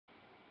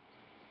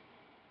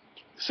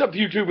What's up,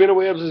 YouTube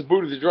interwebs? This is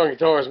Booty the Drunk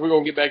Guitarist. We're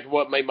going to get back to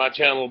what made my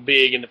channel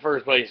big in the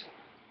first place.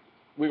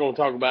 We're going to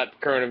talk about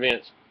current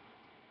events.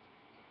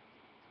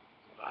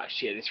 Ah,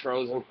 shit, it's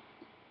frozen.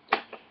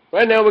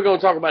 Right now, we're going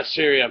to talk about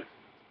Syria.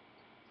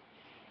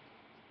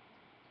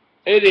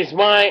 It is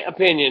my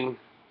opinion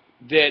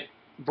that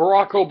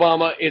Barack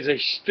Obama is a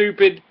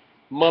stupid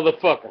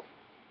motherfucker.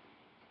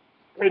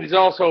 It is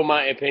also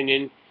my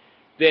opinion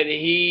that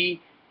he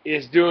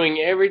is doing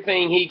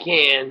everything he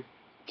can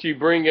to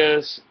bring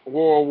us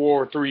World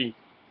War III,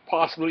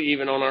 possibly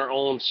even on our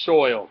own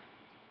soil.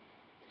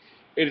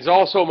 It is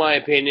also my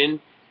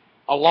opinion,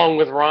 along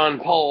with Ron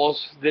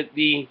Paul's, that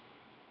the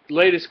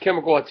latest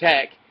chemical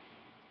attack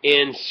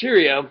in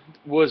Syria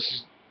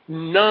was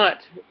not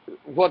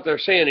what they're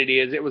saying it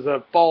is. It was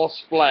a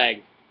false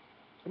flag.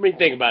 I mean,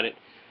 think about it.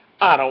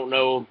 I don't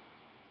know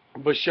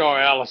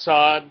Bashar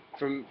al-Assad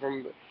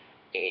from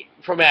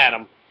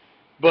Adam,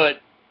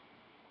 but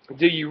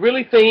do you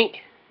really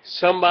think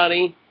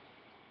somebody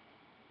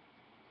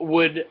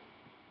would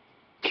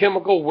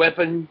chemical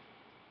weapon,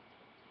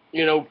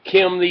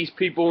 chem these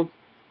people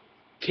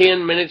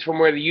 10 minutes from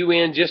where the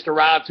UN just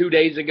arrived 2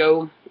 days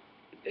ago?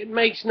 It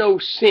makes no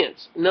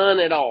sense. None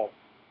at all.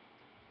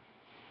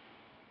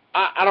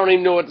 I don't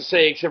even know what to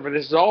say except for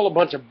this is all a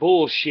bunch of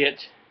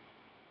bullshit.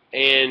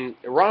 And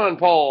Ron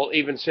Paul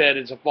even said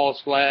it's a false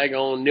flag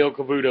on Neil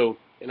Cavuto.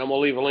 And I'm going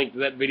to leave a link to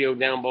that video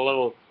down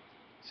below.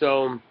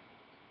 So,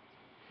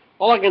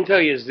 all I can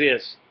tell you is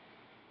this.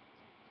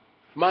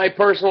 My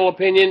personal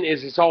opinion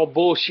is it's all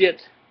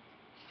bullshit.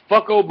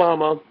 Fuck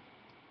Obama.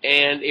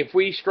 And if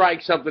we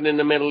strike something in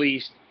the Middle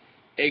East,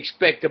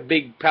 expect a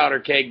big powder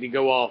keg to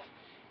go off.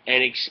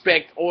 And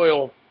expect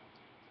oil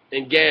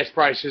and gas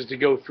prices to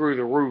go through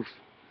the roof.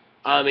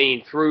 I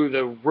mean, through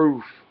the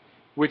roof.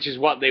 Which is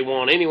what they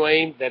want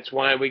anyway. That's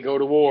why we go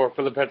to war,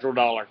 for the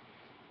petrodollar.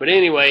 But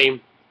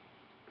anyway,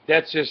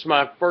 that's just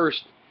my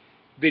first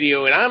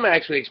video. And I'm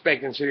actually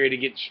expecting Syria to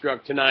get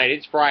struck tonight.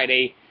 It's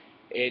Friday.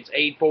 It's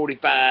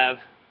 8:45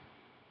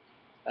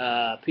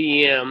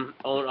 p.m.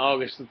 on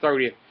August the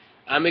 30th.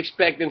 I'm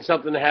expecting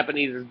something to happen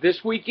either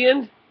this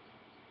weekend,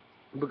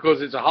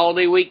 because it's a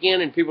holiday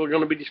weekend and people are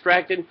going to be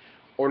distracted,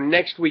 or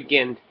next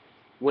weekend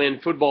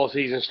when football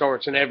season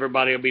starts and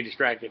everybody will be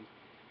distracted.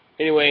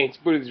 Anyway, it's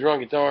Booty the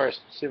Drunk Guitarist.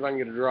 See if I can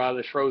get a draw of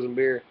this frozen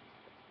beer.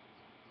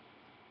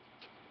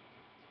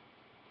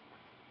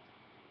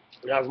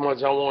 Not as much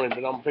as I wanted,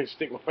 but I'm going to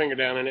stick my finger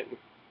down in it and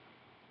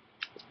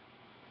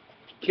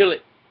kill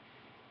it.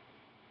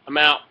 I'm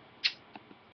out.